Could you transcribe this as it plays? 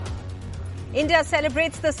India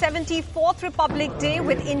celebrates the 74th Republic Day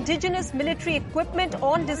with indigenous military equipment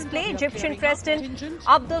on display. Egyptian President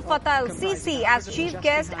Abdel Fattah el-Sisi as chief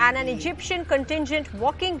guest and an Egyptian contingent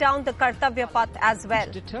walking down the Kartavya Path as well.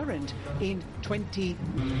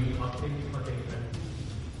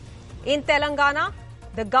 In Telangana,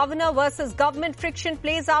 the governor versus government friction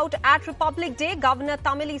plays out at Republic Day. Governor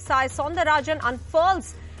Tamilisai Soundarajan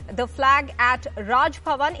unfurls the flag at Raj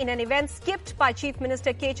Bhavan in an event skipped by Chief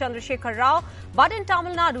Minister K. Chandrasekhar Rao. But in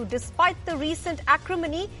Tamil Nadu, despite the recent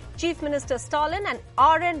acrimony, Chief Minister Stalin and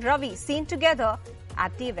R.N. Ravi seen together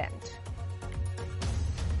at the event.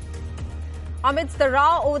 Amidst the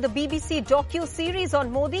row over the BBC docu-series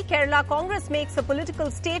on Modi, Kerala Congress makes a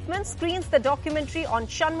political statement, screens the documentary on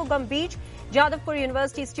Shanmugam Beach. Jadavpur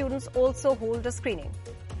University students also hold a screening.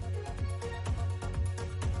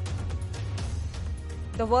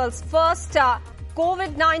 The world's first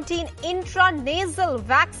COVID-19 intranasal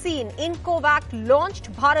vaccine, Incovac,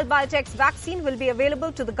 launched. Bharat Biotech's vaccine will be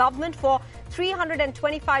available to the government for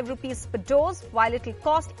 325 rupees per dose, while it will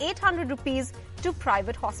cost 800 rupees to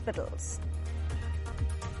private hospitals.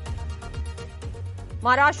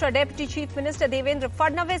 Maharashtra Deputy Chief Minister Devendra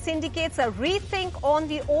Fadnavis indicates a rethink on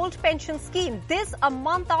the old pension scheme. This a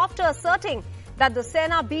month after asserting that the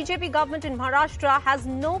Sena BJP government in Maharashtra has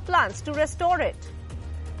no plans to restore it.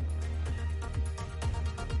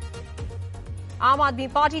 Aam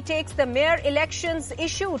Aadmi Party takes the mayor elections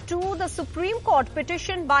issue to the Supreme Court.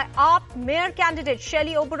 Petition by AAP mayor candidate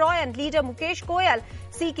Shelly Oberoi and leader Mukesh Goyal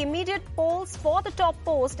seek immediate polls for the top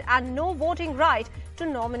post and no voting right to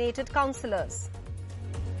nominated councillors.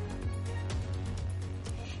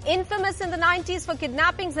 Infamous in the 90s for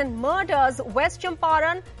kidnappings and murders, West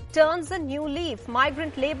Champaran turns a new leaf.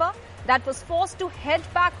 Migrant labour that was forced to head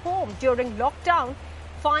back home during lockdown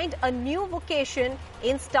find a new vocation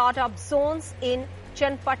in startup zones in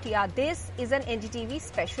Chanpatia. This is an NDTV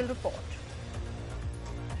special report.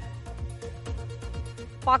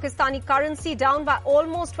 Pakistani currency down by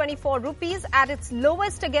almost 24 rupees at its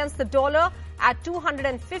lowest against the dollar at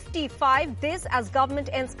 255. This as government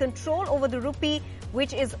ends control over the rupee,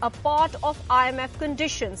 which is a part of IMF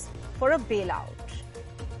conditions for a bailout.